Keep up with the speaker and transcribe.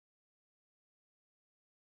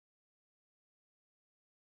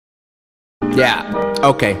Yeah,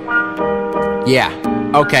 okay. Yeah,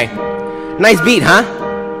 okay. Nice beat, huh?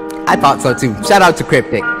 I thought so too. Shout out to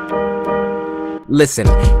Cryptic. Listen,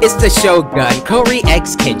 it's the Shogun, Cory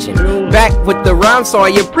X Kitchen. Back with the rhyme, so I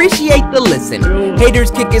appreciate the listen.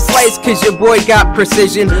 Haters kicking slice, cause your boy got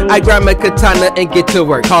precision. I grab my katana and get to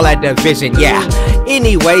work, call that division, yeah.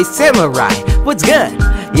 Anyway, Samurai, what's good?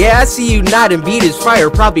 Yeah, I see you nodding, beat is fire,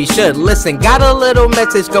 probably should listen. Got a little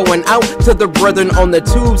message going out to the brethren on the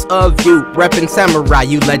tubes of you. Reppin' Samurai,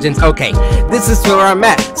 you legends, okay. This is where I'm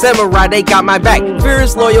at, Samurai, they got my back.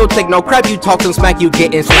 Fierce, loyal, take no crap, you talk some smack, you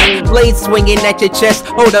getting slapped. Blade swinging at your chest,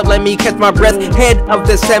 hold up, let me catch my breath. Head of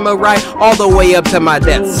the Samurai, all the way up to my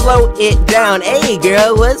death. Slow it down, hey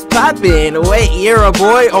girl, what's poppin'? Wait, you're a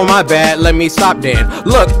boy? Oh my bad, let me stop then.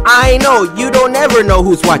 Look, I know, you don't ever know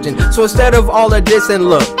who's watching. So instead of all of this and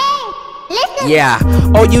look, yeah,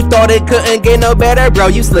 oh, you thought it couldn't get no better, bro,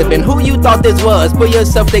 you slipping. Who you thought this was? Put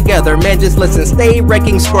yourself together, man, just listen. Stay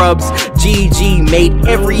wrecking scrubs, GG, mate.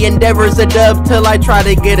 Every endeavor's a dub till I try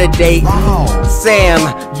to get a date. Sam,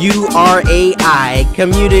 URAI,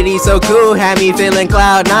 community so cool, had me feeling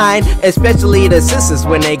cloud nine. Especially the sisters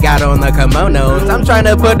when they got on the kimonos. I'm trying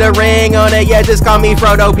to put the ring on it, yeah, just call me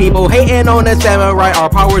Frodo. People hating on the Samurai, our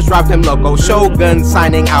powers dropped him loco. Shogun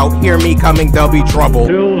signing out, hear me coming, there'll be trouble.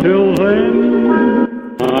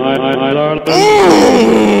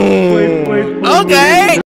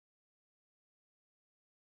 Okay.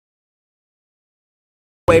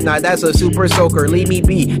 Wait, nah, that's a super soaker. Leave me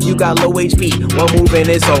be. You got low HP. One move and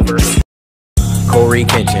it's over. Cory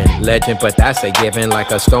Kitchen, legend, but that's a given.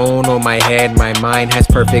 Like a stone on my head, my mind has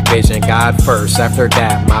perfect vision. God first, after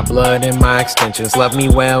that, my blood and my extensions. Love me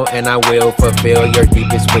well, and I will fulfill your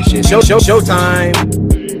deepest wishes. Showtime.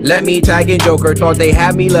 Let me tag in Joker. Thought they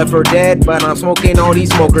had me left for dead, but I'm smoking all these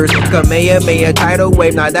smokers. Kamehameha, tidal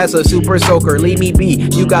wave, now that's a super soaker. Leave me be,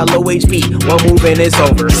 you got low HP. One move and it's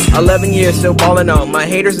over. 11 years still balling out. My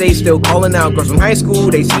haters, they still calling out. Girls from high school,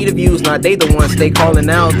 they see the views, not they the ones they calling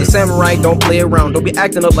out. The Samurai don't play around. Don't be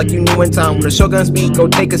acting up like you new in town. When the Shogun speak, go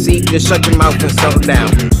take a seat. Just shut your mouth and settle down.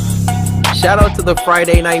 Shout out to the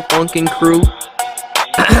Friday Night Funkin' crew.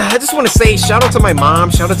 I just want to say shout out to my mom,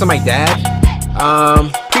 shout out to my dad.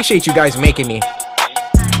 Appreciate you guys making me.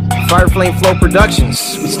 Fire Flame Flow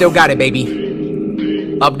Productions, we still got it,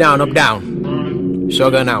 baby. Up, down,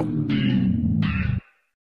 Shogun out.